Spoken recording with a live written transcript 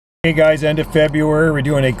Hey guys, end of February, we're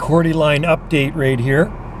doing a Cordyline update right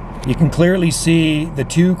here. You can clearly see the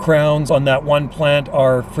two crowns on that one plant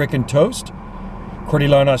are frickin' toast.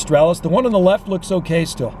 Cordyline australis. The one on the left looks okay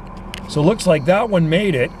still. So it looks like that one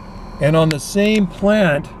made it. And on the same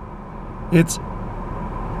plant, it's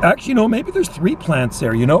actually, no, maybe there's three plants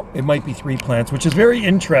there, you know? It might be three plants, which is very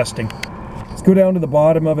interesting. Let's go down to the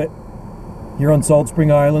bottom of it here on Salt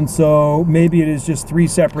Spring Island. So maybe it is just three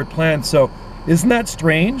separate plants. So isn't that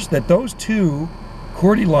strange that those two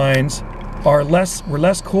Cordylines were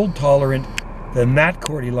less cold tolerant than that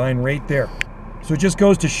Cordyline right there? So it just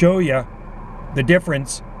goes to show you the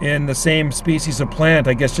difference in the same species of plant.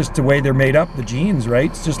 I guess just the way they're made up, the genes,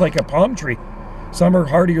 right? It's just like a palm tree. Some are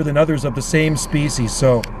hardier than others of the same species.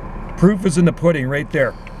 So proof is in the pudding right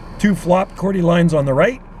there. Two flopped Cordylines on the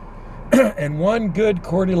right and one good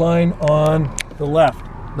Cordyline on the left.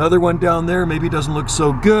 Another one down there maybe doesn't look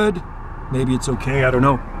so good. Maybe it's okay, I don't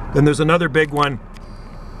know. Then there's another big one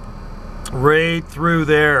right through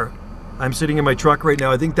there. I'm sitting in my truck right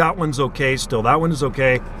now. I think that one's okay still. That one is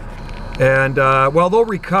okay. And well, they'll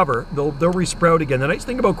recover. They'll resprout again. The nice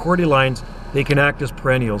thing about Cordylines, they can act as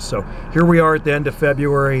perennials. So here we are at the end of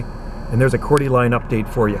February, and there's a Cordyline update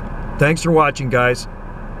for you. Thanks for watching, guys.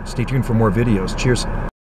 Stay tuned for more videos. Cheers.